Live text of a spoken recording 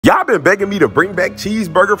Y'all been begging me to bring back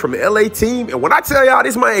Cheeseburger from the LA team, and when I tell y'all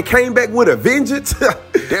this man came back with a vengeance,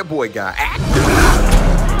 that boy got active.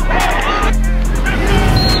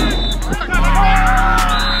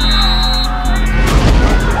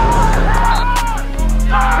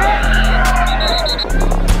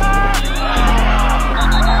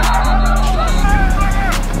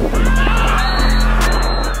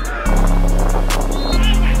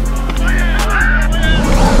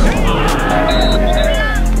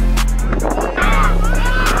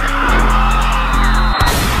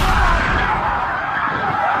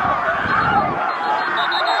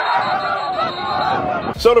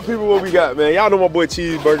 Show the people what we got, man. Y'all know my boy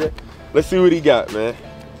Cheeseburger. Let's see what he got, man.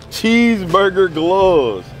 Cheeseburger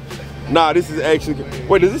gloves. Nah, this is actually,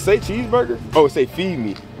 wait, does it say cheeseburger? Oh, it say feed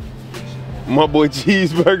me. My boy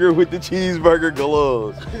Cheeseburger with the cheeseburger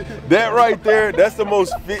gloves. That right there, that's the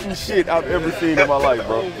most fitting shit I've ever seen in my life,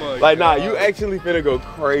 bro. Like, nah, you actually finna go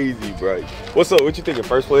crazy, bro. What's up? What you thinking?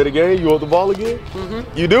 First play of the game? You want the ball again?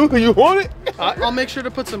 Mm-hmm. You do? You want it? I'll make sure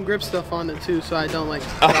to put some grip stuff on it too, so I don't like.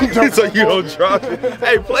 So you don't drop it.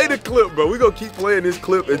 Hey, play the clip, bro. We gonna keep playing this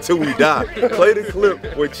clip until we die. Play the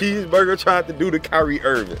clip where Cheeseburger tried to do the Kyrie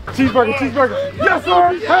Irving. Cheeseburger, cheeseburger. Yes,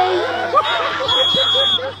 sir. Hey.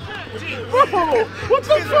 Bro, what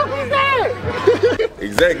the fuck was that?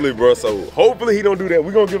 Exactly, bro. So hopefully he don't do that.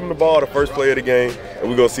 We're gonna give him the ball the first play of the game, and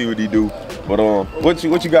we're gonna see what he do. But what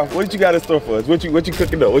you got? What you got in store for us? What you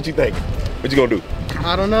cooking up? What you think? What you gonna do?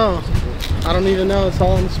 I don't know. I don't even know. It's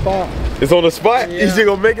all on the spot. It's on the spot? Yeah. He's just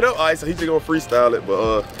gonna make it up? All right, so he's just gonna freestyle it.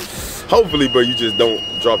 But hopefully, bro, you just don't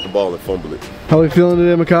drop the ball and fumble it. How we feeling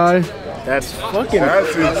today, Makai? That's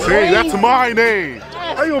insane. That's my name.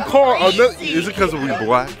 How you gonna call another? Is it because we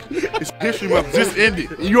black? It's history month just ended.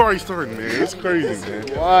 You already started, man. It's crazy, man.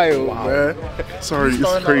 Wild, man. Sorry,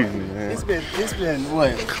 it's crazy, man. It's been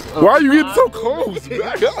what? Why are you getting so close?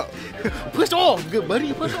 Back up. Push off, good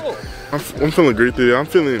buddy. Push off. I'm feeling great today. I'm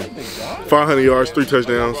feeling 500 yards, 3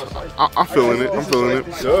 touchdowns. I'm feeling it. I'm feeling it.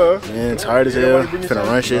 Yeah. Man, tired as hell. Finna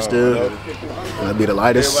run shit still. It'll be the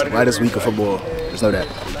lightest week of football. Just know that.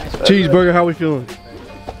 Cheeseburger, how we feeling?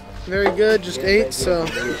 Very good. Just ate, so.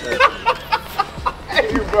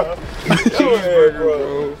 Hey, bro. Cheeseburger,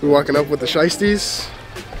 bro. We're walking up with the shiesties.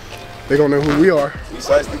 They gonna know who we are. We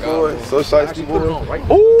shiesty boys. So shiesty boys.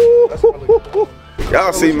 Ooh.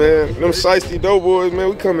 Y'all see, man, them shiesty doughboys, man,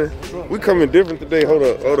 we coming different today. Hold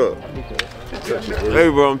up. Hey,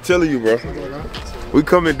 bro, I'm telling you, bro. We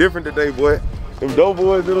coming different today, boy. Them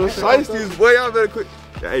doughboys, them shiesties, boy, y'all better quit.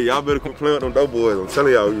 Hey, y'all better quit playing with them doughboys. I'm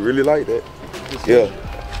telling y'all, we really like that.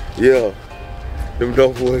 Yeah. Them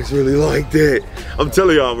doughboys really like that. I'm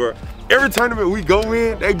telling y'all, bro. Every tournament we go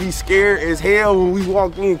in, they be scared as hell when we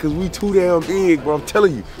walk in because we too damn big, bro. I'm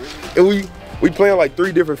telling you. And we playing like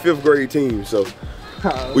 3 different 5th grade teams, so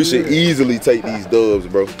we should easily take these dubs,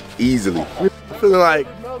 bro. Easily. I'm feeling like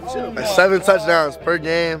 7 touchdowns per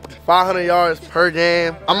game, 500 yards per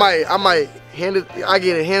game. I might get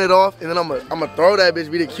it handed off, and then I'm gonna throw that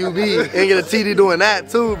bitch, be the QB, and get a TD doing that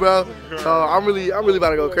too, bro. So I'm really about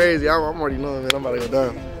to go crazy. I'm already knowing, man. I'm about to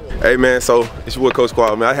go down. Hey, man, so it's your boy Coach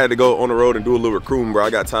Squad, man. I had to go on the road and do a little recruiting, bro.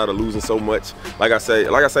 I got tired of losing so much. Like I say,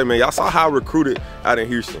 man, y'all saw how I recruited out in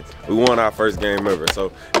Houston. We won our first game ever.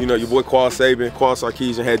 So, you know, your boy Quad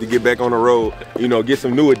Sarkeesian had to get back on the road, you know, get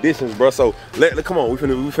some new additions, bro. So, come on, we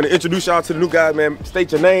finna introduce y'all to the new guys, man.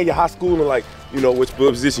 State your name, your high school, and like, you know, which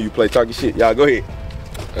position you play. Talk your shit. Y'all, go ahead.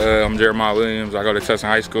 I'm Jeremiah Williams. I go to Tustin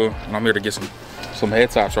High School, and I'm here to get some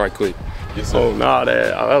head tops right quick. Yes, oh, no,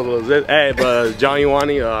 that was it. Hey, but John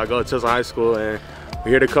Iwani, I go to Tustin High School, and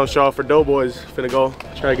we're here to come show off for Doughboys. Finna go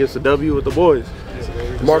try to get the W with the boys.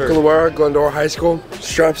 Mark Lavar, Glendora High School.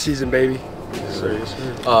 Strap season, baby. Yes, sir.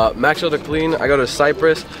 Yes, sir. Maxwell DeClean, I go to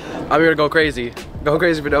Cypress. I'm here to go crazy. Go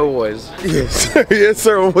crazy for Doughboys. Yes, yes,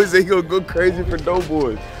 sir. I'm he gonna go crazy for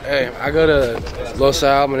Doughboys. Hey, I go to Los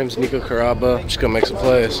Al. My name's Nico Caraba. I'm just gonna make some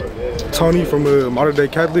plays. Tony from Modern Day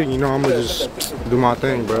Catholic. You know, I'm gonna just do my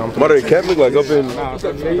thing, bro. Modern Day Catholic, like up in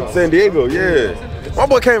San Diego, yeah. My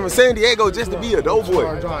boy came from San Diego just to be a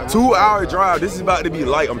Doughboy. 2-hour drive. This is about to be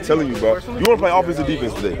light. I'm telling you, bro. You wanna play offense or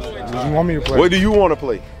defense today? You want me to play? What do you want to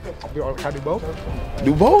play? Can I do both?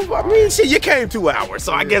 Do both? I mean, shit, you came 2 hours,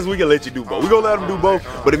 so I guess we can let you do both. We gonna let him do both,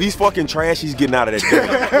 but if he's fucking trash, he's getting out of that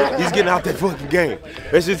game. He's getting out that fucking game.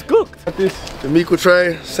 That's just cooked. The Mico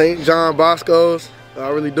Trey, St. John Bosco's. I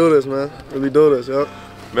really do this, man. Really do this, yep.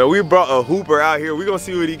 Man, we brought a hooper out here. We gonna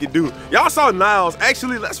see what he can do. Y'all saw Niles.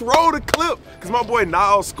 Actually, let's roll the clip, because my boy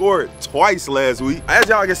Niles scored twice last week. As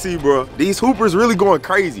y'all can see, bro, these hoopers really going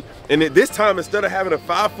crazy. And at this time, instead of having a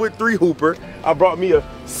 5'3" hooper, I brought me a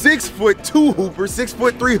 6'2" hooper,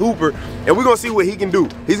 6'3" hooper, and we're gonna see what he can do.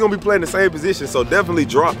 He's gonna be playing the same position, so definitely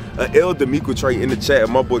drop an L D'Amico trait in the chat.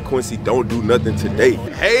 My boy Quincy don't do nothing today.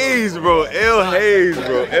 Hayes, bro, L Hayes,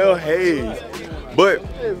 bro, L Hayes. But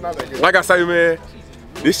like I say, man,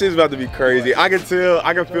 this shit's about to be crazy. I can tell,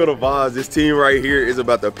 I can feel the vibes. This team right here is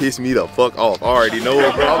about to piss me the fuck off. I already know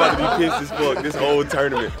it, bro. I'm about to be pissed as fuck this whole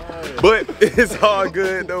tournament. But it's all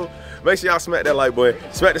good though. Make sure y'all smack that like button,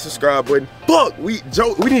 smack the subscribe button. Fuck, we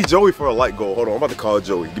need Joey for a like goal. Hold on, I'm about to call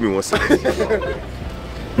Joey. Give me 1 second.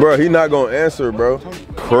 Bro, he not gonna answer, bro.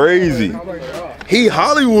 Crazy. He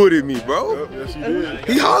Hollywooded me, bro. Yes, he did.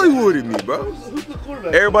 He Hollywooded me, bro.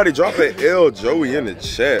 Everybody drop that L Joey in the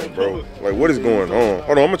chat, bro. Like, what is going on?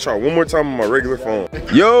 Hold on, I'm gonna try one more time on my regular phone.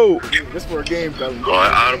 Yo! This for a game, fellas.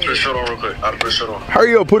 Alright, I gotta put a shirt on real quick. I gotta put a shirt on.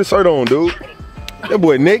 Hurry up, put a shirt on, dude. That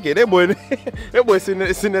boy naked. That boy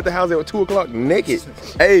sitting at the house at 2 o'clock naked.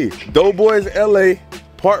 Hey, Doughboys LA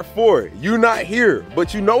Part 4. You not here,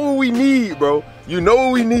 but you know what we need, bro. You know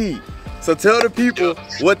what we need. So tell the people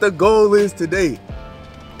what the goal is today.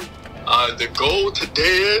 The goal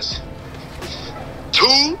today is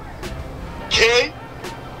 2K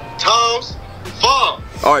times 5.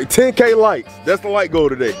 All right, 10K likes. That's the like goal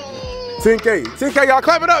today. 10K. 10K, y'all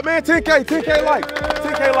clap it up, man. 10K, 10K likes.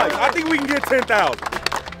 10K likes. I think we can get 10,000.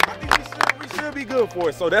 I think we should be good for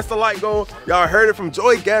it. So that's the like goal. Y'all heard it from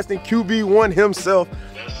Joey Gaston, QB1 himself.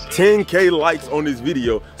 10K likes on this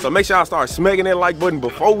video. So make sure y'all start smacking that like button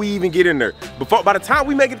before we even get in there. By the time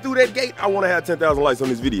we make it through that gate, I want to have 10,000 likes on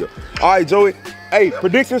this video. All right, Joey. Hey,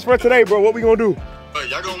 predictions for today, bro. What we gonna do?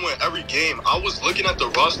 Y'all gonna win every game. I was looking at the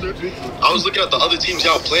roster. I was looking at the other teams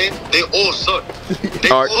y'all playing. They all suck. They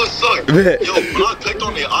all suck. Yo, when I clicked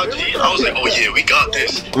on the IG, I was like, oh yeah, we got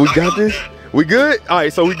this. We got this? We good? All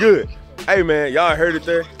right, so we good. Hey, man, y'all heard it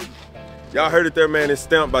there. Y'all heard it there, man. It's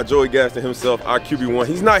stamped by Joey Gaston himself, our QB1.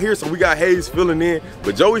 He's not here, so we got Hayes filling in.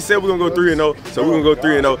 But Joey said we're gonna go 3-0, so we're gonna go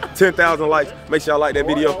 3-0. 10,000 likes. Make sure y'all like that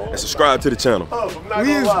video and subscribe to the channel.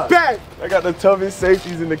 We is back. I got the toughest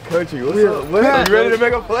safeties in the country. What's up? You ready to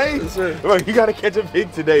make a play? Yes, sir. Bro, you gotta catch a pig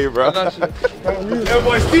today, bro. That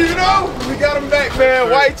boy Steven O, we got him back, man.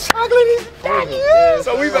 White chocolate is back. Yeah.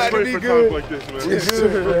 So we about to be good. Like this, man. Yes, sir.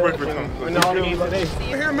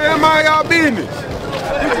 We're here, man. Mind y'all business.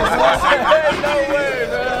 No way,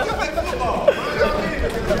 man.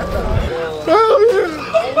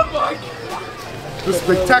 The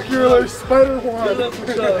spectacular spider wand.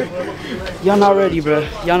 Y'all not ready, bro.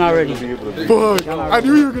 Y'all not ready. Fuck. I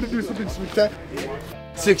knew you were gonna do something spectacular.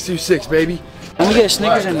 626, baby. Let me get a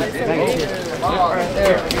Snickers in there.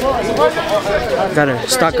 Gotta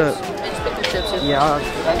stock up. Yeah.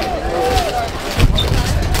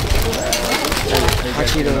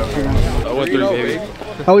 I went 3, baby.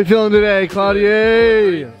 How we feeling today,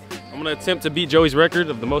 Claudia? I'm gonna attempt to beat Joey's record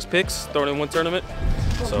of the most picks thrown in one tournament.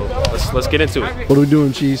 So let's get into it. What are we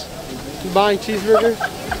doing, Cheese? Buying cheeseburger.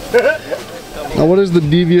 Now, what is the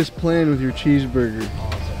devious plan with your cheeseburger?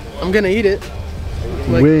 I'm gonna eat it.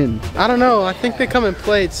 Like, when? I don't know. I think they come in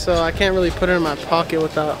plates, so I can't really put it in my pocket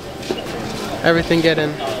without everything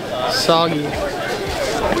getting soggy.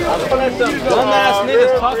 Dumbass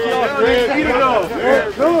niggas talking y'all crazy. You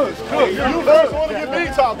first want to get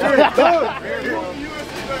big top,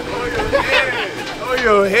 Oh,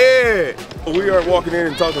 your head. We are walking in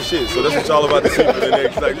and talking shit, so that's what y'all about to see for the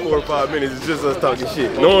next like 4 or 5 minutes. It's just us talking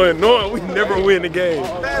shit. Knowing we never win the game.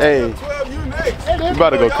 Hey, you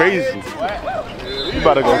about to go crazy. You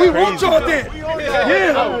about to go crazy. We want y'all then.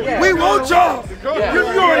 Yeah, we want y'all. You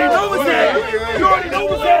already know what's that. You already know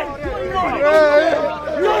what's that.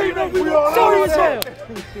 You already know we want what's that.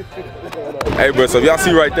 Hey, bro, so if y'all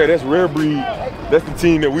see right there, that's Rare Breed. That's the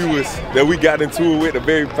team that we got into it with the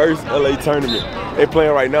very first LA tournament. They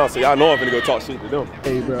playing right now, so y'all know I'm gonna go talk shit to them.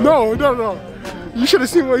 Hey, bro. No. You should have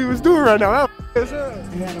seen what he was doing right now.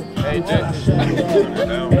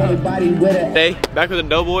 Hey, back with the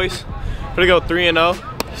Doughboys. Gonna go 3-0.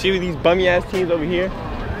 See these bummy ass teams over here.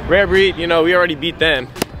 Rare Breed, you know, we already beat them.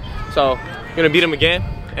 So, we're gonna beat them again.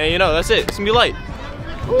 And you know, that's it. It's gonna be light.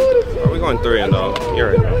 Are we going 3-0?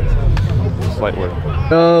 You're right. It's light work.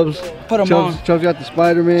 Chubbs. Put them on. Chubbs got the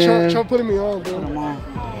Spider-Man. Chubb putting me on, bro. Put them on.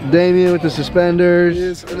 Damien with the suspenders.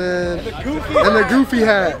 Yes, and the goofy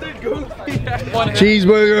hat.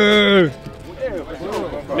 Cheeseburger.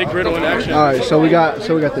 Big griddle in action. All right, so we got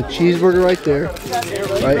the cheeseburger right there,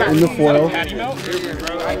 right in the foil.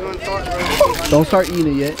 Don't start eating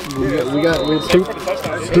it yet. We got two.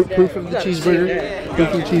 Proof of the cheeseburger. Proof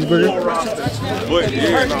of the cheeseburger. But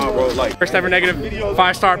yeah, nah, bro. Like first ever negative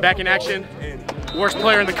 5-star back in action. Worst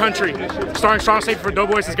player in the country. Starting strong safety for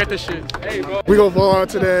Doughboys. Let's get this shit. We gonna ball out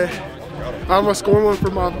today. I'm gonna score one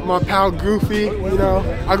for my pal Goofy. You know,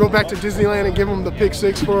 I go back to Disneyland and give him the pick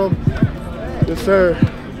 6 for him. Yes, sir.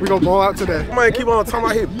 We gonna ball out today. Man, keep on talking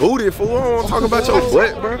about his booty, fool. I don't want to talk about your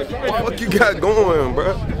butt, bro. What the fuck you got going,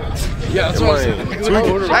 bro? Yeah, that's what I'm saying.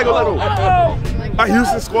 My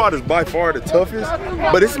Houston squad is by far the toughest,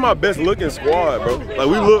 but it's my best looking squad, bro. Like,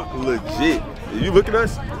 we look legit. You look at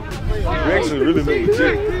us, we actually really look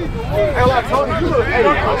legit. Hey, like, Tony,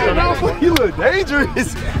 you look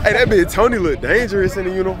dangerous. Hey, that bitch Tony look dangerous in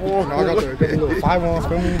the uniform. No, I got the little 5-on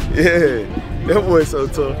for me. Yeah, that boy's so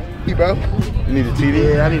tough. Hey, bro. You need a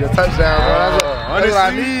TD? Yeah, I need a touchdown, bro. That's what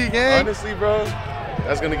I need, gang. Honestly, bro,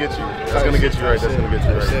 that's gonna get you. That's gonna get you right. That's gonna get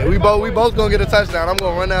you right. We both gonna get a touchdown. I'm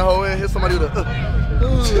gonna run that hole in, hit somebody with a you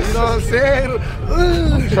know what I'm saying?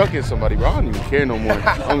 I'm trucking somebody, bro. I don't even care no more. I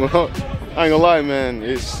ain't gonna lie, man.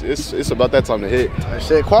 It's about that time to hit.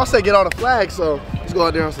 Shit, Qual said get all the flags, so let's go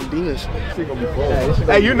out there on some demon shit.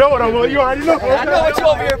 Hey, you know what I'm on. You already know. I know what you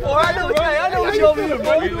over here for. I know what you over here for.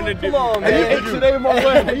 Come on, man. Hey, today my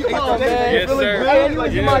way. Come on, man. Yes, sir. Man, you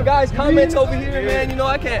look at my guys' comments over here, man. You know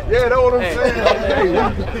I can't. Yeah, that's what I'm saying.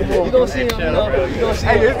 You gonna see him, you know. You gonna see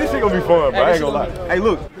him. Hey, this shit gonna be fun, bro. I ain't gonna lie. Hey,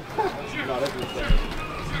 look.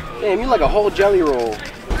 Damn, you like a whole jelly roll.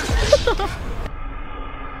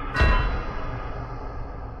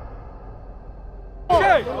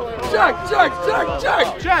 Jack!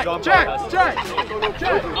 I'm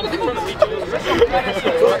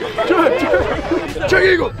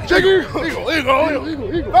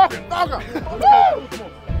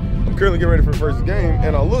currently getting ready for the first game,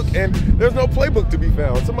 and I look, and there's no playbook to be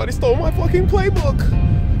found. Somebody stole my fucking playbook.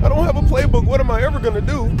 I don't have a playbook. What am I ever gonna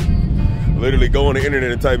do? Literally go on the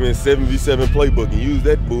internet and type in 7v7 playbook and use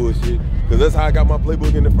that bullshit, because that's how I got my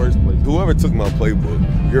playbook in the first place. Whoever took my playbook,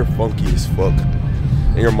 you're funky as fuck,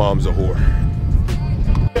 and your mom's a whore.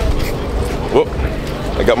 Well,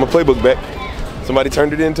 I got my playbook back. Somebody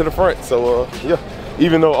turned it into the front, so yeah.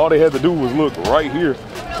 Even though all they had to do was look right here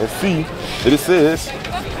and see that it says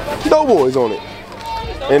Doughboys on it.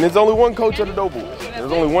 And there's only one coach of the Doughboys.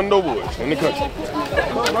 There's only one Doughboys in the country.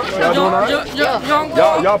 Y'all doing all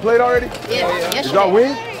right? Y'all played already? Yes. Did y'all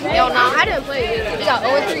win? Yo, no, I didn't play. We got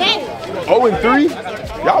 0-3. 0-3?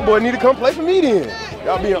 Y'all boy need to come play for me then.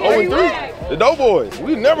 Y'all being 0-3. The Doughboys,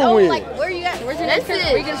 we never win. Like, where you at? Where's your next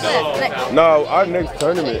tournament? Where you gonna play? No, our next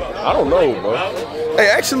tournament, I don't know, bro. Hey,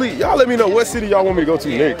 actually, y'all let me know what city y'all want me to go to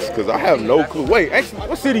next, because I have no clue. Wait, actually,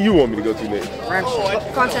 what city you want me to go to next?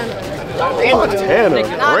 Fontana.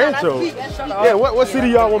 Rancho. Yeah, what city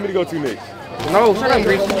y'all want me to go to next? No,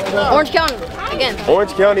 Orange County, again.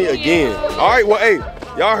 Orange County again. All right, well, hey,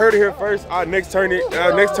 y'all heard it here first. Our next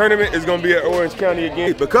tournament is gonna be at Orange County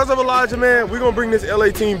again. Because of Elijah, man, we're gonna bring this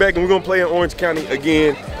LA team back and we're gonna play in Orange County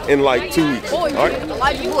again in like 2 weeks. All right?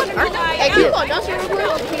 Elijah, hey, can you call Nelson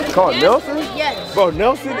real quick? Call Nelson? Yes. Bro,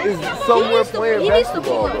 Nelson is somewhere playing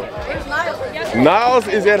basketball, bro. Niles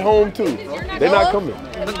is at home too. They're not coming.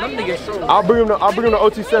 I'll bring them to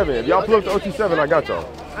OT7. If y'all pull up to OT7, I got y'all.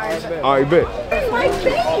 All right, bet.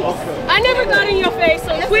 I never got in your face,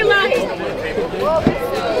 so quit lying.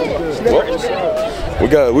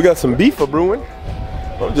 Well, we got some beef for brewing.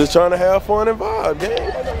 I'm just trying to have fun and vibe,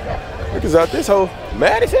 gang. Niggas out this hole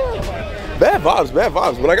mad as hell. Bad vibes.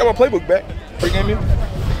 When I got my playbook back, pregame you.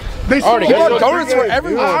 They brought donuts for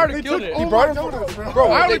everyone. I already killed it. He brought donuts, bro.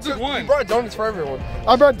 I only took one. He brought donuts for everyone.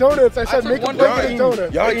 I brought donuts. I said make a plate of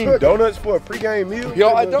donuts. Y'all eating donuts for a pregame meal?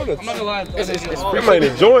 Y'all had donuts. I'm not gonna lie. You ain't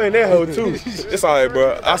enjoying that hoe too. It's all right,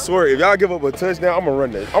 bro. I swear, if y'all give up a touchdown, I'm gonna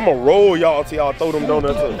run that. I'm gonna roll y'all till y'all throw them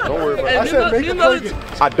donuts up. Don't worry about it. I said make a plate.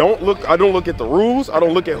 I don't look at the rules. I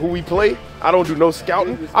don't look at who we play. I don't do no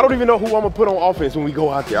scouting. I don't even know who I'm gonna put on offense when we go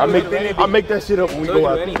out there. I make that shit up when we go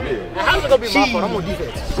out there. How's it gonna be my fault? I'm on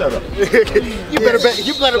defense. Shut up. You better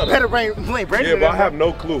play Brandon. Yeah, but I have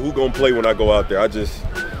no clue who gonna play when I go out there. I just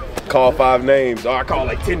call 5 names, or I call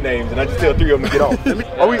like 10 names, and I just tell 3 of them to get off.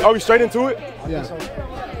 Are we straight into it? Yeah.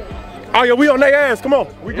 Oh yeah, we on their ass. Come on,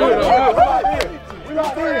 we good. I'm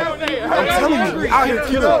telling you, we out here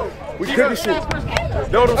killing. We cooking shit.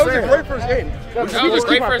 Know what I'm saying? That was a great first game. That was a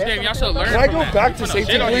great first game. Y'all should learn. Can I go back to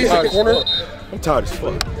safety, please, at the corner? I'm tired as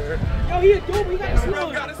fuck. Yo, he a dude. He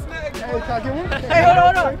got a snack. Hey,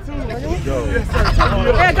 hold on.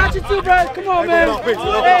 Hey, I got you too, bro. Come on, man.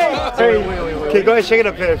 Hey. Okay, go ahead, shake it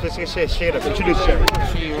up, Peter. Shake it up. Introduce yourself.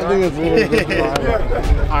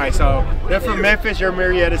 All right, so they're from Memphis. You're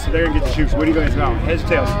Marietta, so they're gonna get the shoots. What are you guys about? Heads or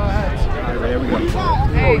tails?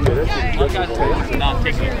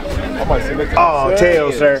 Oh,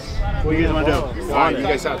 tails, sir. What you guys want to do? All right, you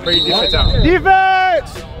guys have pretty defense out.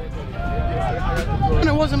 Defense! And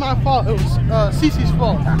it wasn't my fault, it was Cece's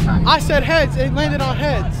fault. I said heads, it landed on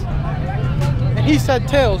heads. And he said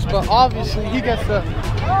tails, but obviously he gets to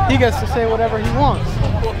say whatever he wants.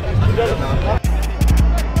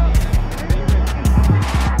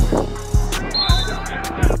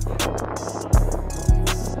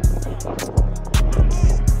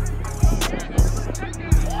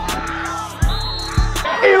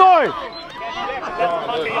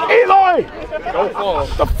 Eloy! Don't fall.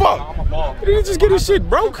 The fuck? Did he just get his shit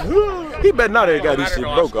broke? He better not have got his shit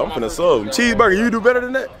broke. I'm finna sub him. Cheeseburger, you do better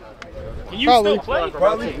than that? Can you still play?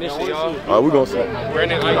 Probably. Alright, we gonna see.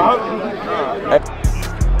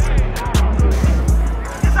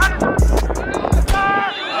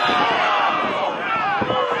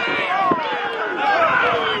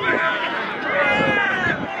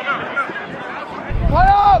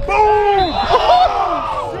 Boom!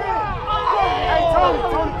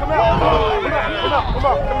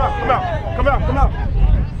 Come out.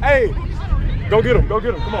 Hey, go get him. Come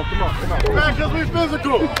on. Man, cause we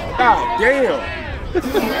physical. God damn.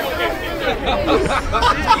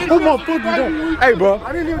 Who my foot that? Hey, bro.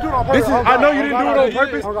 I didn't even do it on purpose. I know you didn't do it on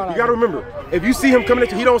purpose. You gotta remember, if you see him coming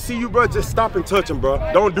at you, he don't see you, bro, just stop and touch him, bro.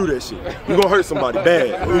 Don't do that shit. You gonna hurt somebody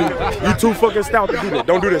bad. You too fucking stout to do that.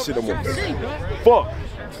 Don't do that shit no more. Fuck.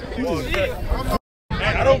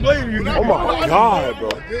 I don't blame you. Oh my God, bro.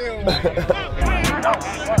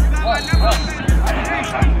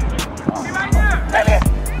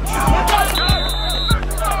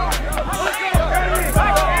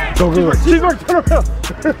 Go good. Cheeseburger, turn around.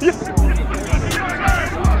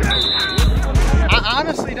 I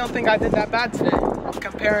honestly don't think I did that bad today.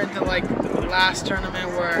 Comparing to like the last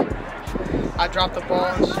tournament where I dropped the ball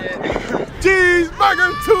and shit.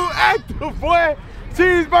 Cheeseburger too active, boy.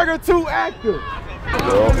 Cheeseburger too active.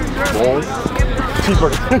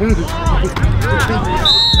 Cheeseburger.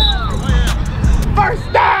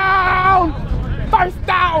 First down! First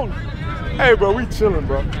down! Hey, bro, we chilling,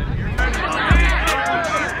 bro.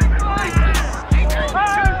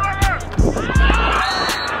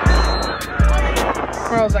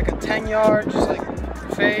 Bro, it was like a 10-yard, just like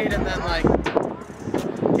fade, and then like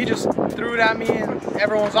he just threw it at me, and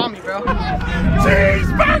everyone's on me, bro.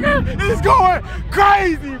 Cheeseburger is going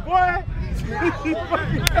crazy, boy. Turn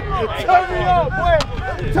me up, boy.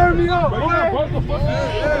 Turn me up, boy.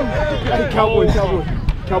 Hey, Cowboy is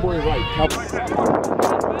right.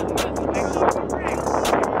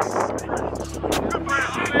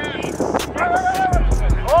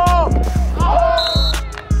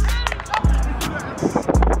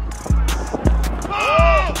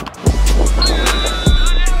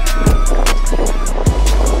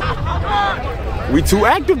 We too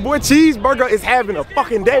active, boy. Cheeseburger is having a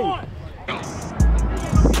fucking day.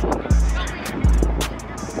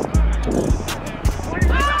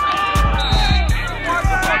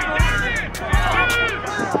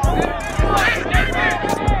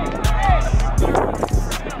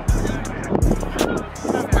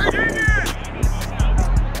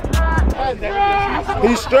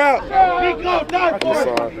 He's strapped.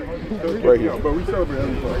 Right here. But we celebrate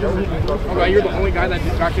everything. Okay, you're the only guy that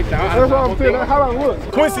just got kicked out. That's what I'm saying. How I look?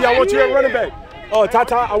 Quincy, I want you at running back.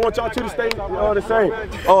 Tata, I want y'all two to stay the same.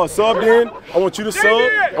 Subbed in. I want you to sub.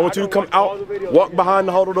 I want you to come out, walk behind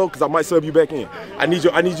the huddle though, because I might sub you back in. I need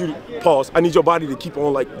you to pause. I need your body to keep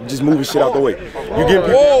on like just moving shit out the way. You getting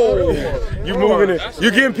people, you moving it. You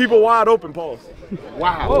getting people wide open. Pause.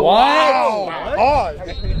 Wow. Wow.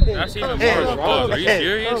 That's even worse. Pause. Are you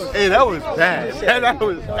serious? Hey, that was bad.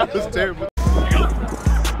 That was terrible.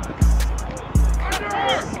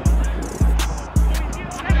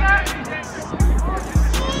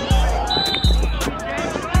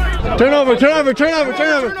 Turnover. Oh, there's a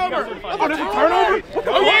turnover?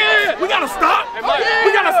 Oh yeah! We gotta stop!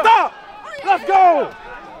 We gotta stop! Let's go!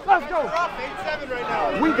 Let's go!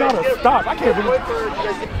 We gotta stop. I can't believe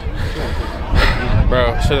it.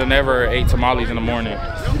 Bro, should have never ate tamales in the morning.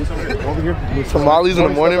 Tamales in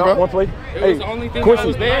the morning, bro? One plate. It was the only thing that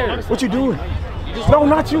was there. What you doing? No,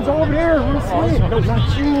 not you. Go over there. No,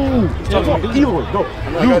 not you. Eloy, go.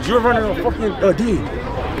 You're running a fucking D.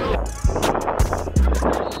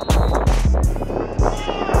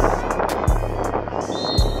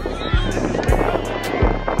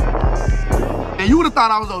 And you would have thought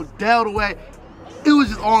I was Odell the way. It was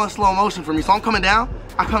just all in slow motion for me. So I'm coming down.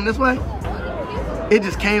 I come this way. it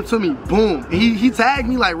just came to me, boom. He tagged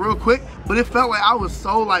me like real quick, but it felt like I was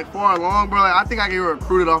so like far along, bro. Like I think I get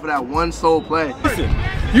recruited off of that one sole play. Listen,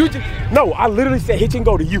 you just, no, I literally said hitch and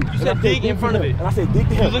go to you. You said dig in front of it. And I said dig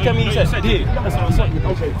to him. You look at me and said dig. That's what I'm saying.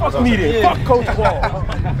 Okay, fuck me then. Fuck Coach Wall.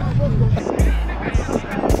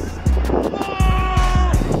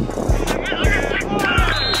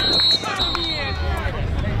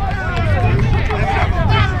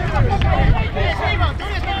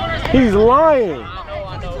 He's lying.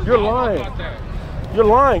 You're lying. You're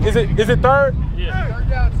lying. Is it third? Yeah. Third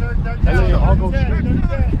down, sir. Third down. And then I'll go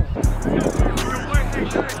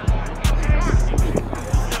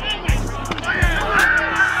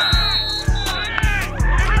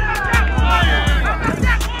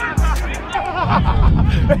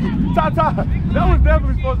Tata, that was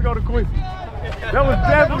definitely supposed to go to Quincy. That was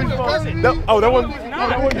definitely supposed to. That wasn't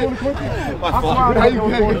going to Quincy. How you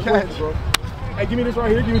going to catch, bro? Hey, give me this right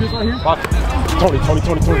here. Give me this right here. Tony. Yes,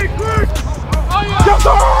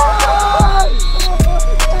 sir!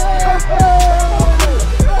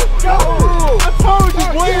 I told you,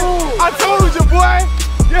 boy. I told you, boy.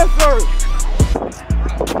 Yes, sir.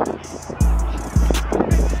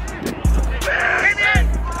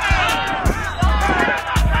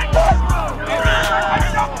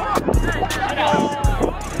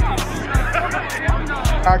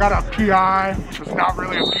 I got a PI, which was not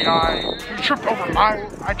really a PI. He tripped over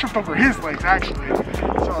I tripped over his legs actually.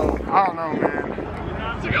 So I don't know, man.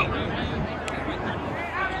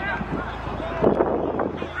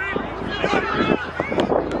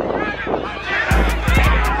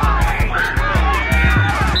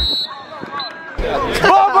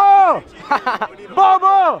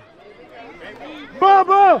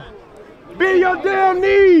 Bubba! Be your damn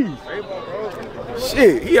knees!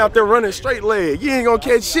 Shit, he out there running straight leg. You ain't gonna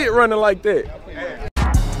catch shit running like that.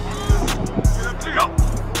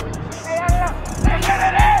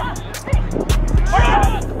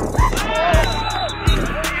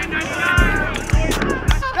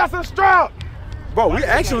 That's a strap! Bro, we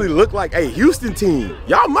actually look like a Houston team.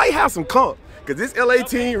 Y'all might have some comp, cause this LA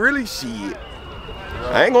team really shit.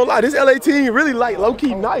 I ain't gonna lie, this LA team really like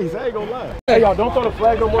low-key nice. I ain't gonna lie. Hey, y'all, don't throw the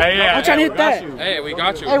flag no more. Hey, I'm trying to hit that. Hey, we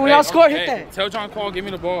got you. Hey, when y'all score, hit that. Tell John Paul, give me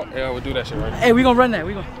the ball. Yeah, we'll do that shit right now. Hey, we gonna run that.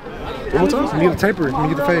 We gonna. One more time. You need the taper. You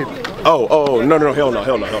need the fade. Oh, no, hell no.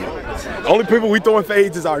 The only people we throwing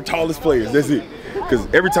fades is our tallest players. That's it. Cause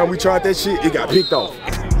every time we tried that shit, it got picked off.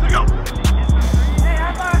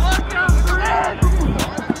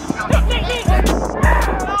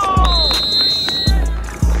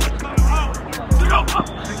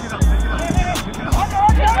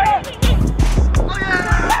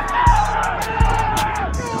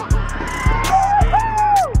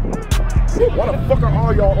 Why the fuck are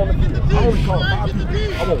all y'all on the field? I only call 5 people.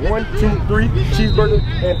 I want 1, 2, 3, cheeseburger,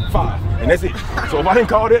 and 5. And that's it. So if I didn't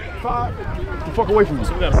call that 5, get the fuck away from me.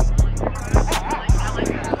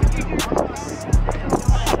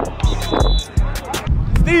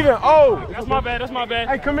 Steven, oh! That's my bad, that's my bad.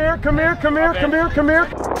 Hey, come here.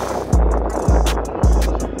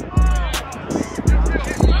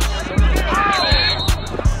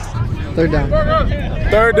 Third down.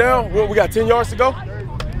 Third down. Well, we got 10 yards to go.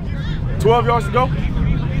 12 yards to go.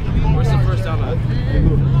 Where's the first down at?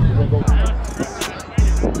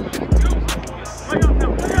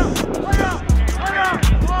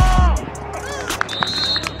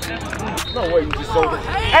 No way you just sold it.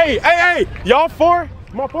 Hey, y'all four?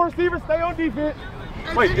 My 4 receivers stay on defense.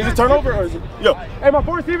 Wait, is it turnover or is it? Yo, hey, my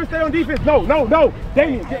 4 receivers stay on defense. No.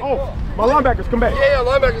 Damien, get off. My linebackers, come back. Yeah,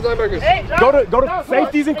 linebackers. Hey, go to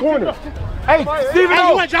safeties and corners. Hey, Steven Hey, on.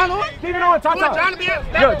 you want John on? Steven on, Tata. You want John to be at?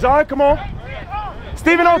 Yeah, John, come on.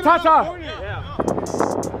 Steven on, Tata.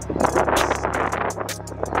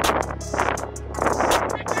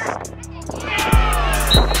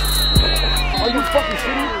 Are you fucking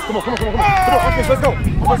shitty? Come on. Come on, okay, let's go.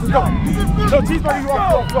 Yo, cheeseburger, you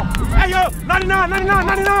off. Go. Hey, yo, 99.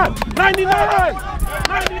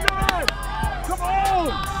 Come on.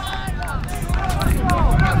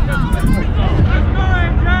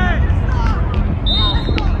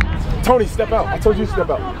 Tony, step out. I told you to step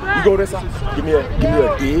out. You go this side. Give me a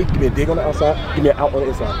dig. Give me a dig on the outside. Give me an out on the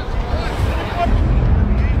inside.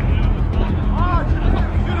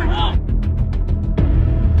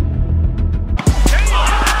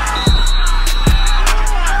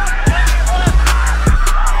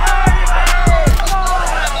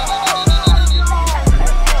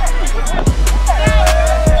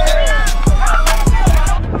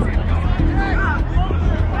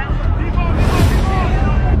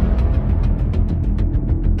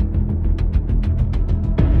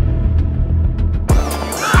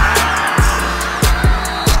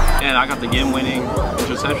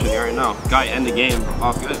 No, guy end the game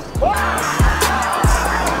off good.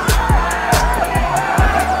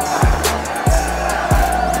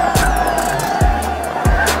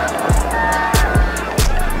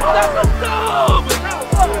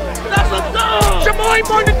 Shamoy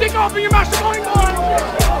born to take off in your mouth, Shamoy born!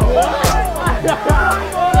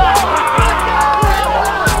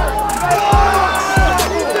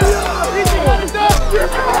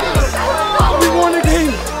 We won the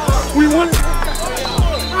game! We won!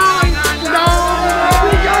 No!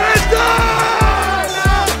 We got it done!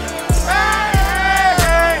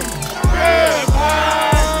 Hey!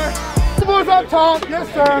 The boys on top, yes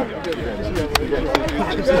sir!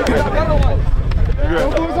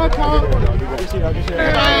 The boys on top!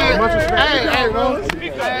 Hey, bro.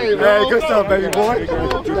 Hey, good stuff, baby boy.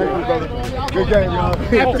 Good game, y'all.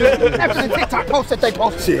 After the TikTok post that they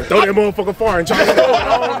posted. Shit, throw that motherfucker far and try to go.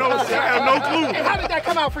 I don't know, shit. I have no clue. Hey, how did that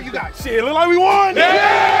come out for you guys? Shit, look like we won.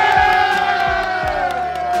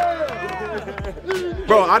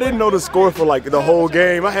 Bro, I didn't know the score for like the whole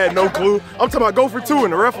game. I had no clue. I'm talking about go for 2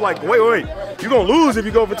 and the ref like, wait. You gonna lose if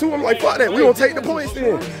you go for 2. I'm like, fuck that. We gonna take the points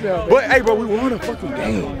then. But hey, bro, we won a fucking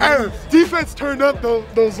game. Hey, defense turned up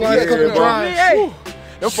those last couple drives. Hey,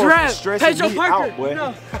 them folks stressing me out, boy.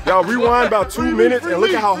 Y'all rewind about 2 minutes and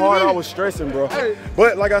look at how hard I was stressing, bro.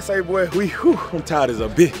 But like I say, boy, I'm tired as a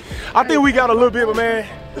bitch. I think we got a little bit, but man,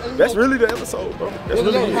 that's really the episode, bro. That's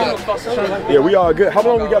really it. Yeah, we all good. How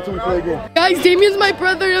long we got till we play again? Guys, Damien's my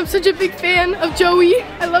brother and I'm such a big fan of Joey.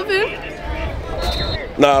 I love him.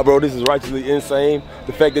 Nah, bro, this is righteously insane.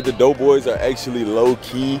 The fact that the Doughboys are actually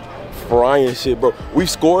low-key frying shit, bro. We've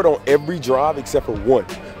scored on every drive except for 1.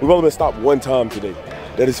 We've only been stopped 1 time today.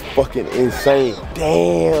 That is fucking insane.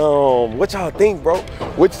 Damn. What y'all think, bro?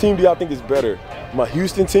 Which team do y'all think is better? My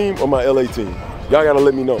Houston team or my LA team? Y'all gotta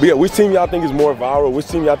let me know. But yeah, which team y'all think is more viral? Which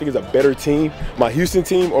team y'all think is a better team? My Houston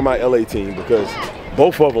team or my LA team? Because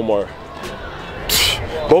both of them are,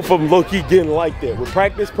 both of them low-key getting like that. With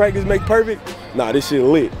practice make perfect. Nah, this shit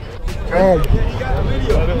lit. Oh,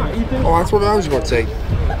 that's what I was gonna take.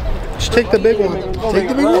 Just take the big one. Take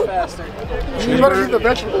the big one. You better eat the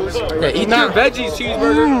vegetables. Yeah, eat your veggies,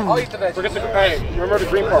 cheeseburger. I'll eat the veggies. Hey, you remember the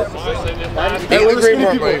green part? Hey, the skinny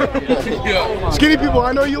people. Skinny people,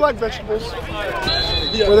 I know you like vegetables.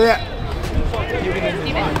 Where they at?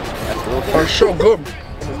 Are so good.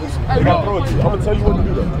 I'm gonna tell you what to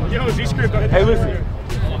do though. Yo, Z-Script, go ahead. Hey, listen.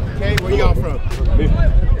 Okay, where y'all from?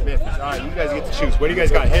 Memphis. All right, you guys get to choose. What do you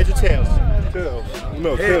guys got? Heads or tails? Tails.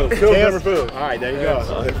 No, tails. Tails never fail. All right, there you go.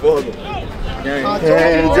 Damn What you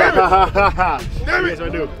guys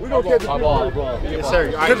want to do? We gonna catch the ball. Yes,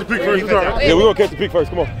 sir. Catch the pick first. Yeah, we gonna catch the pick first.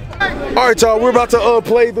 Come on. All right, y'all. We're about to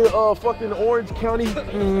play the fucking Orange County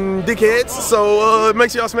dickheads. So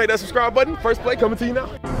make sure y'all smack that subscribe button. First play coming to you now.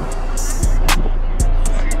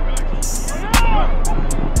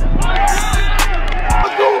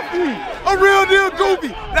 A real deal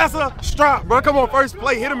goofy. That's a strop, bro. Come on, first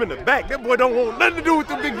play. Hit him in the back. That boy don't want nothing to do with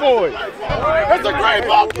the big boys. That's a great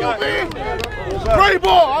ball, QB. Great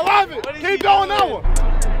ball. I love it. Keep going that one.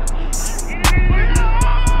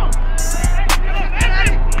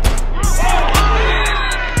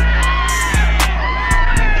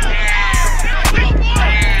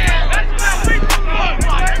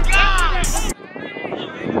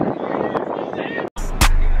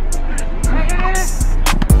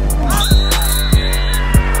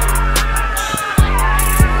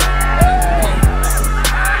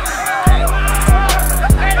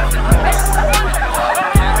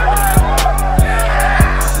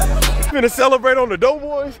 To celebrate on the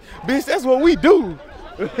Doughboys, bitch, that's what we do.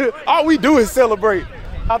 All we do is celebrate.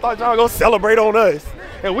 I thought y'all gonna celebrate on us,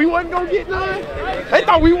 and we wasn't gonna get none. They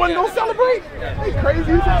thought we wasn't gonna celebrate. They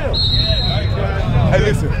crazy as hell. Hey,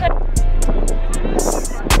 listen.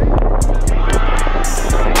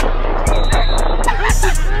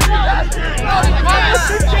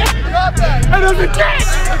 And there's a catch!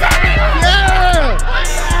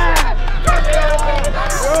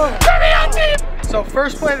 So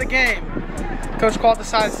first play of the game, Coach Qualt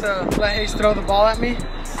decides to let Hayes throw the ball at me.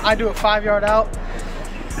 I do a 5-yard out.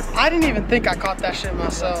 I didn't even think I caught that shit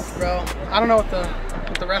myself, bro. I don't know what the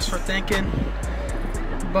refs were thinking,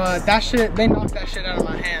 but that shit, they knocked that shit out of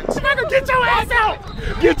my hands. Get your ass out!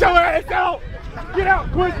 Get your ass out! Get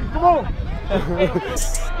out, Quentin, come on!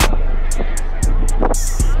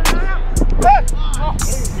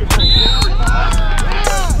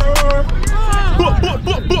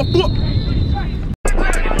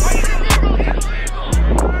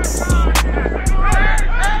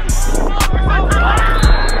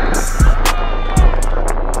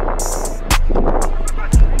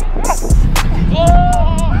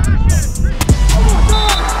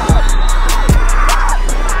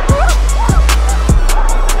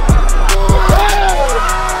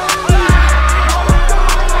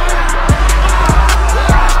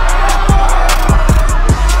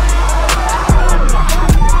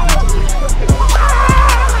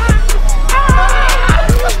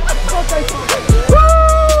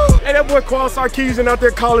 boy Qual Sarkeesian out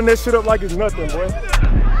there calling that shit up like it's nothing, boy.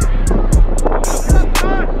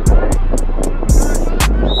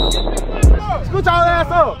 Scoot y'all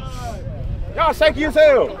ass up. Y'all shaky as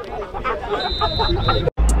hell.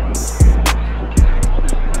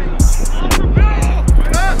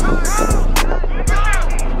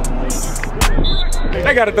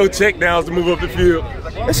 They gotta throw check downs to move up the field.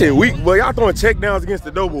 That shit weak, boy. Y'all throwing check downs against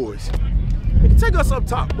the Doughboys. Nigga, take us up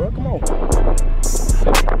top, bro. Come on.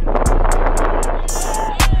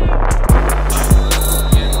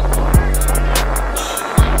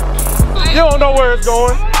 You don't know where it's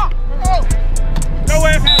going. Your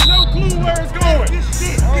ass has no clue where it's going.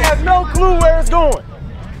 He has no clue where it's going.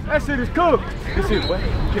 That shit is cooked. This shit, boy.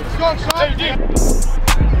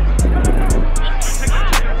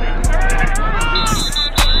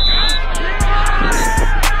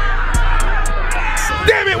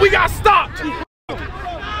 Damn it, we got stopped.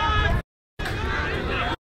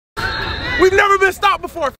 We've never been stopped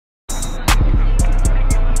before.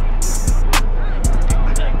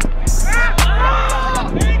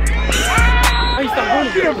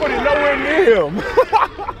 You didn't put it nowhere near him.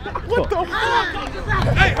 What the fuck?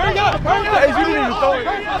 Hey, hurry up, hurry up. Hayes, you didn't even throw it.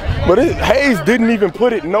 But Hayes didn't even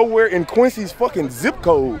put it nowhere in Quincy's fucking zip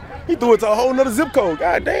code. He threw it to a whole nother zip code.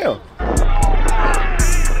 God damn.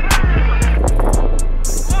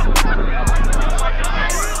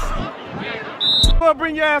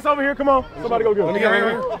 Bring your ass over here, come on. Somebody go get him. Let me get right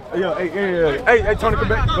here. Yeah, hey, Tony, come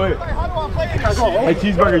back. Go ahead. Hey,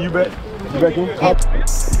 Cheeseburger, you back? You back in?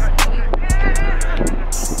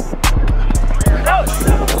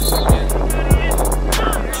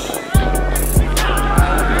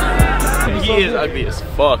 He is ugly as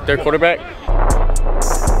fuck. Their quarterback.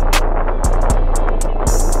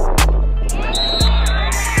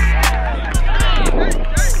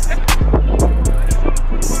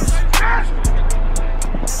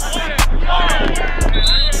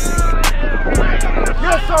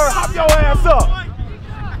 Yes, sir. Hop your ass up.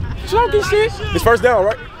 Choking shit. It's first down,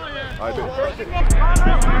 right? I do.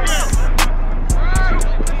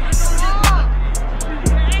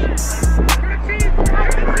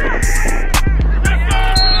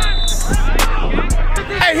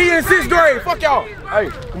 Hey, he in 6th grade. Fuck y'all. Hey,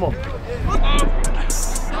 come on.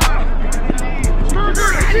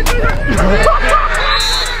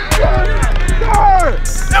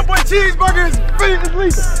 That boy Cheeseburger is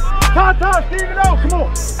lethal. Todd, Steven O, come on.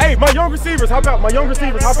 Hey, my young receivers, hop out. My young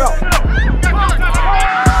receivers, hop out. Come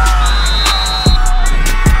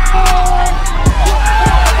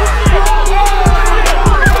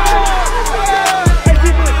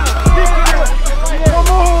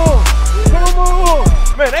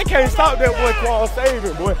on. Man, they can't stop that boy Qual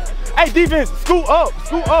saving, boy. Hey, defense, scoot up,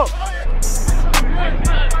 scoot up.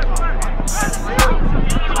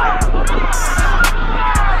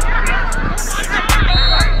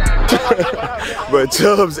 But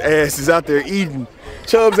Chubb's ass is out there eating.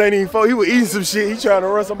 Chubbs ain't even focused. He was eating some shit. He trying to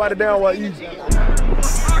run somebody down while eating.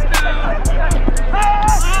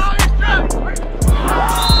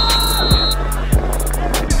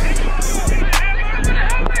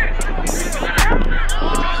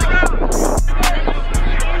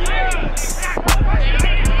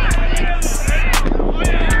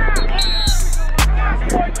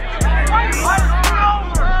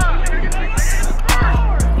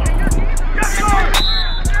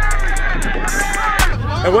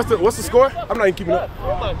 And what's the score? I'm not even keeping up.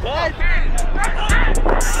 Oh my God.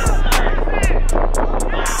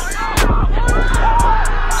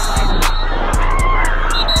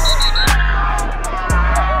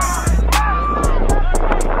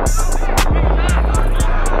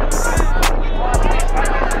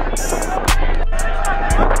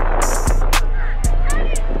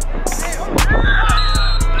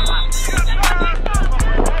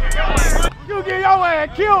 You get your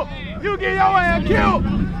ass killed. You get your ass killed.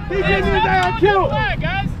 He getting his ass killed. Come on,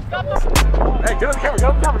 guys. Stop this. Hey, get on the camera, get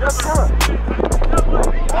on the camera, get on the camera.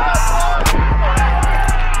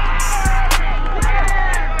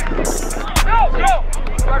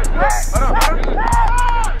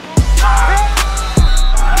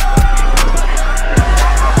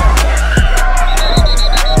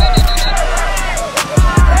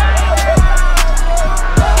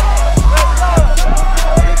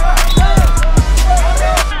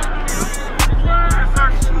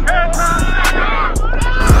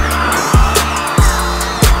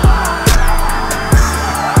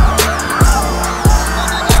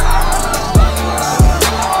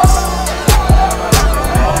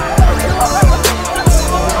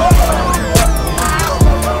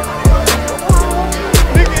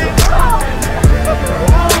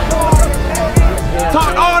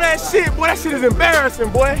 That shit is embarrassing,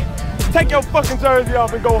 boy. take your fucking jersey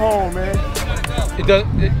off and go home, man. It does.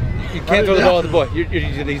 You can't throw the ball at the boy.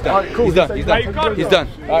 He's done. Right, cool. He's done. He's done. He's done.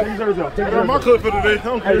 All right, take my clip for today.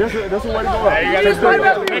 Hey, that's the way to go out.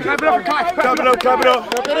 Hey, clap it up for Cox. Clap it up. Clap it up.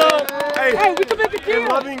 Clap it up. Hey, we can make a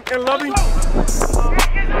deal. And loving.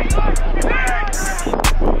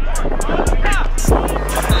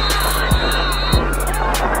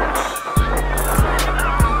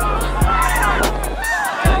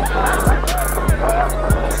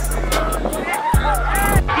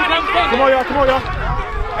 Come on, y'all. Come on, y'all.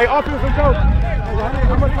 Hey, offense and coach. Hey,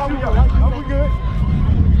 how much time we got? Are we good?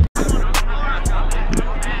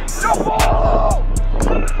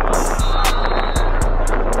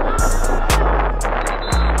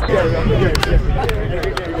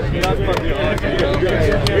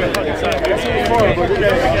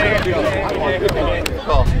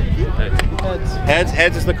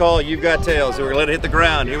 Heads is the call. You've got tails. So we're gonna let it hit the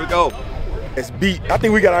ground. Here we go. It's beat. I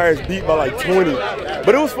think we got our ass beat by like 20.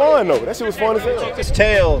 But it was fun though. That shit was fun as hell. It's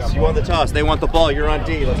tails. You want the toss. They want the ball. You're on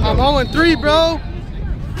D. Let's go. I'm 0-3, bro.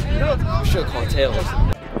 We should call tails.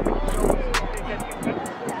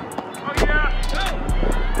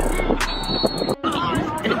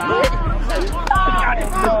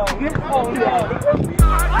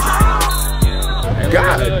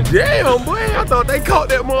 God damn, boy. I thought they caught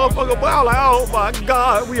that motherfucker. Boy, I was like, oh my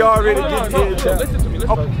God, we already getting hit. Listen to me.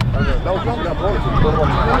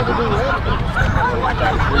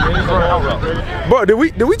 Bro, did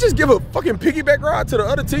we just give a fucking piggyback ride to the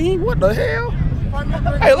other team? What the hell?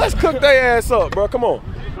 Hey, let's cook their ass up, bro. Come on.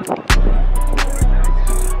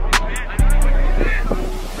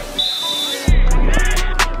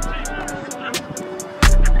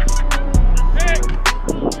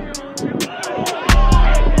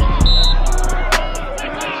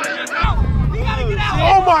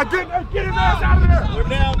 Oh my goodness, get his ass out of there! They're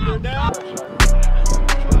down, they're down.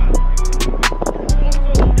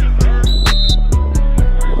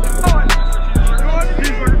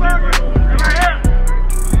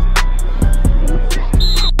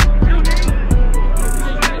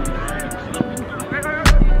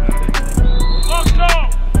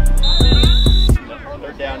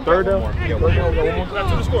 Third down.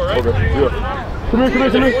 That's the score, right? Okay. Yeah. Come here.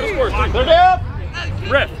 They're down.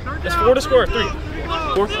 Ref, it's 4 to score. 3.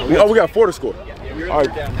 4. Oh, we got 4 to score. All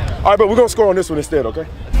right, but we're gonna score on this one instead, okay?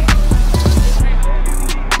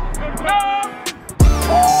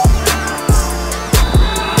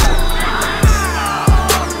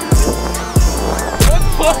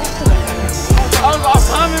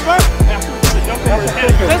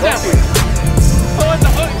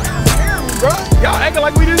 Y'all acting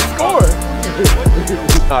like we didn't score.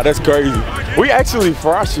 Nah, that's crazy. We actually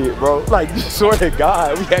fry shit, bro. Like, swear to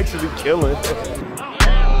God, we actually killing.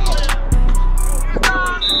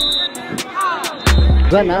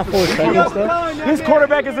 Is that not 4 seconds though? His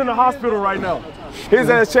quarterback is in the hospital right now. His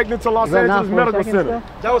ass checked into Los Angeles Medical Center.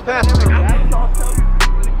 That was passed.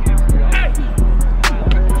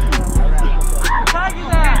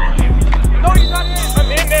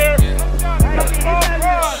 I'm in there.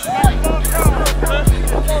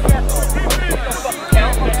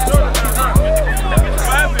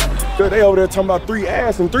 They over there talking about 3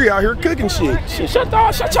 ass and 3 out here cooking shit. Shut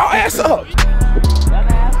y'all ass up.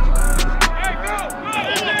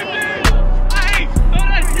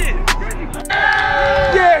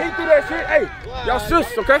 Yeah, he threw that shit. Hey, y'all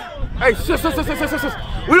shush, okay? Hey, shush.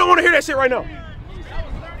 We don't want to hear that shit right now.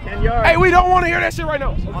 10 yards. Hey, we don't want to hear that shit right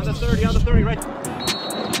now. On the 30, right.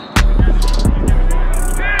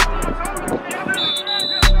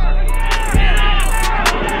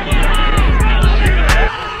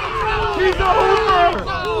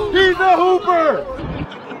 He's a hooper!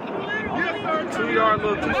 2-yard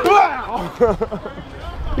look. Wow!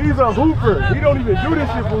 He's a hooper. He don't even do this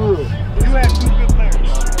shit for real. You have 2 good players.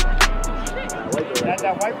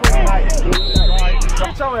 That white person nice.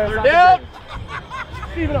 Yep.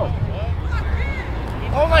 Steven O.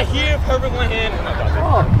 All I hear, perfect one hand.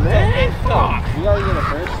 Oh, man. Fuck. You gotta get a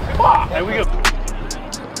first. Fuck. Hey, we go.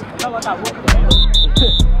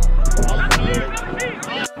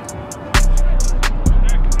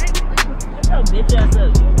 Bitch ass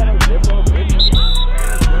up.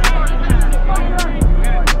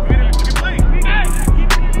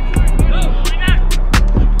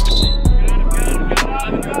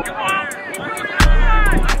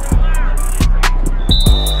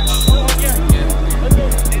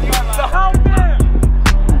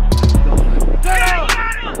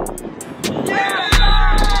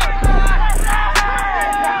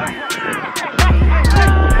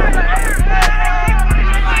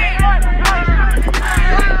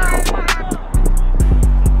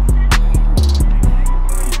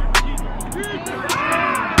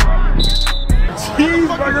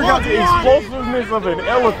 explosiveness of an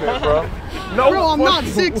elephant, bro. No, bro, I'm not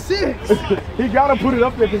 6'6". He gotta put it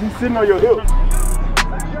up there because he's sitting on your hip.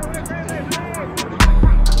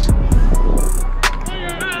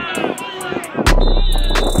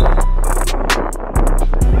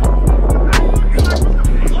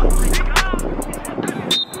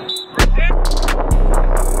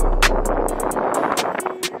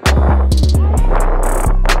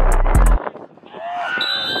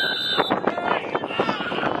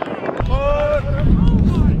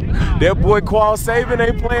 That boy Qual Saban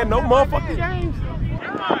ain't playing no motherfucking games.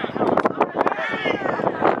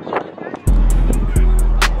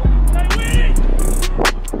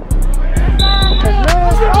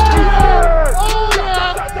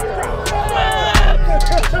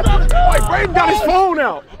 Wait, Braden got his phone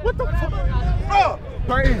out. What the fuck?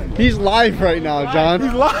 He's live right now, John.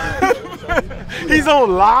 He's live? He's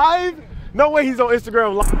on live? No way he's on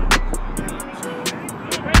Instagram live.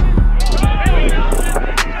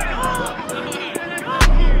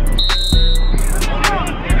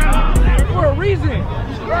 Reason.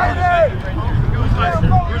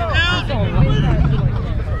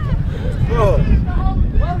 Bro,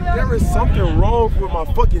 there is something wrong with my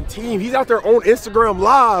fucking team. He's out there on Instagram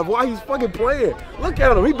live while he's fucking playing. Look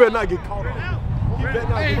at him. He better not get caught up. He better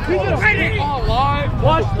not get caught up. Live.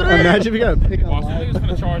 Watch 3. Imagine if we got a pick on Watch 3 is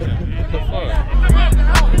gonna charge him. What the fuck?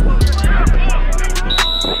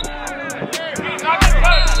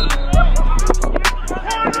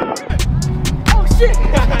 Oh shit!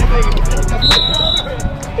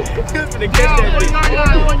 To get that bitch.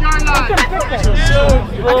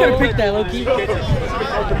 I could have picked that, low-key.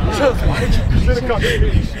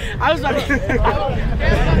 I was like...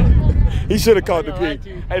 He should have caught the pick.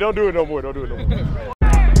 Hey, don't do it no more. Don't do it no more.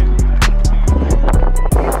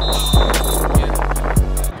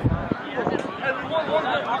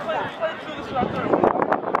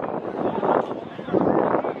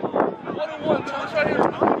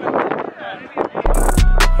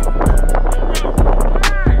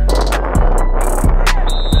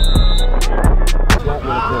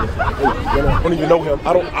 I don't even know him.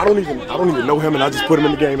 I don't even know him, and I just put him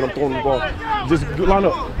in the game and I'm throwing the ball. Just line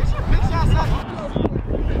up.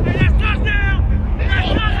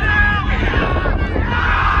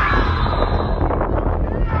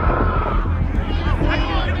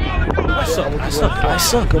 I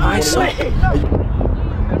suck.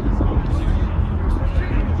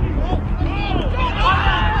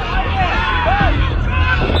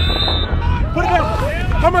 Put it down.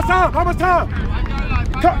 How much time?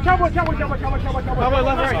 Cowboy. Hey,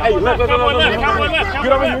 left.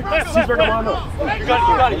 Get over here. Cheeseburger, line up. You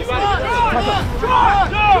got it.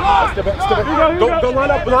 Step back. Go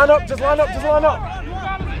line up. Just line up.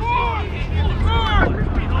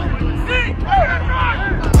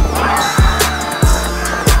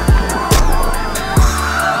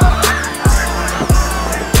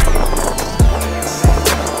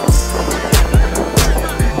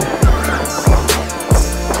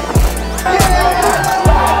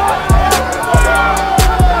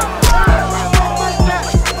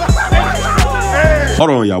 Hold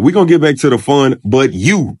on, y'all. We're going to get back to the fun, but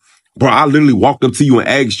you, bro, I literally walked up to you and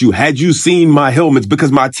asked you, had you seen my helmets?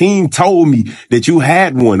 Because my team told me that you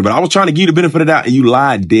had one, but I was trying to give you the benefit of the doubt, and you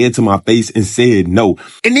lied dead to my face and said no.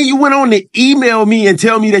 And then you went on to email me and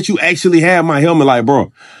tell me that you actually had my helmet. Like,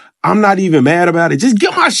 bro, I'm not even mad about it. Just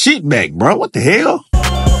get my shit back, bro. What the hell?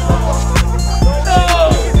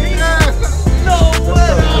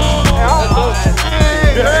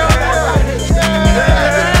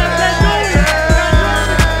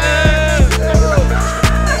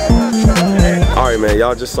 Man,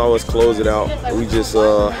 y'all just saw us close it out. We just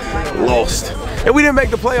lost. And we didn't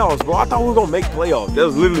make the playoffs, bro. I thought we were gonna make playoffs. That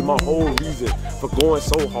was literally my whole reason for going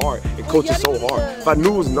so hard and coaching so hard. If I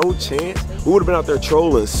knew it was no chance, we would have been out there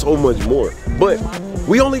trolling so much more. But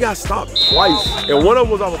we only got stopped twice, and one of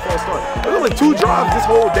them was off a false start. There was only 2 drives this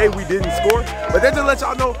whole day we didn't score. But that just let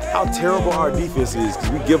y'all know how terrible our defense is,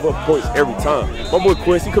 because we give up points every time. My boy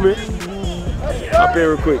Quincy, come here. Hop in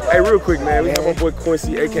real quick. Hey, real quick, man. We have my boy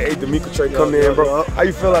Quincy, a.k.a. D'Amico Trey, coming in, bro. How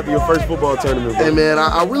you feel after your first football tournament, bro? Hey, man,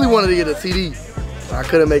 I really wanted to get a TD. I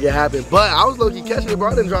couldn't make it happen. But I was low-key catching it, bro.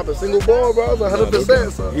 I didn't drop a single ball, bro. I was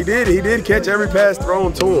 100%. So. He did catch every pass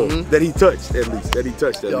thrown to him that he touched, at least.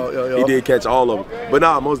 He did catch all of them. But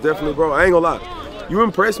nah, most definitely, bro. I ain't gonna lie. You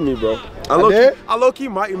impressed me, bro. I low-key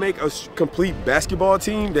might make a complete basketball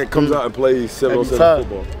team that comes out and plays 7-on-7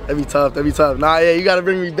 football. That'd be tough. Nah, yeah, you gotta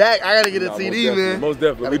bring me back. I gotta get a TD, man. Most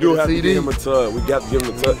definitely. We do have to give him a tug. We got to give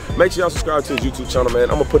him a tug. Make sure y'all subscribe to his YouTube channel, man.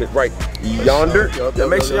 I'm gonna put it right yonder. And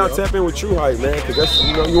make sure y'all tap in with True Hype, man, because that's,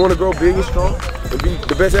 you know, you want to grow big and strong and be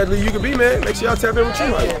the best athlete you can be, man. Make sure y'all tap in with True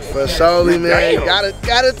Hype. For surely, man. Gotta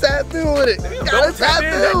tap in with it. Gotta tap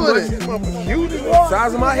in with it. Huge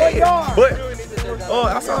size of my head. But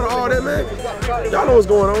outside of all that, man, y'all know what's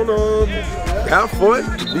going on. Have fun,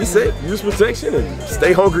 be safe, use protection, and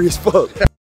stay hungry as fuck.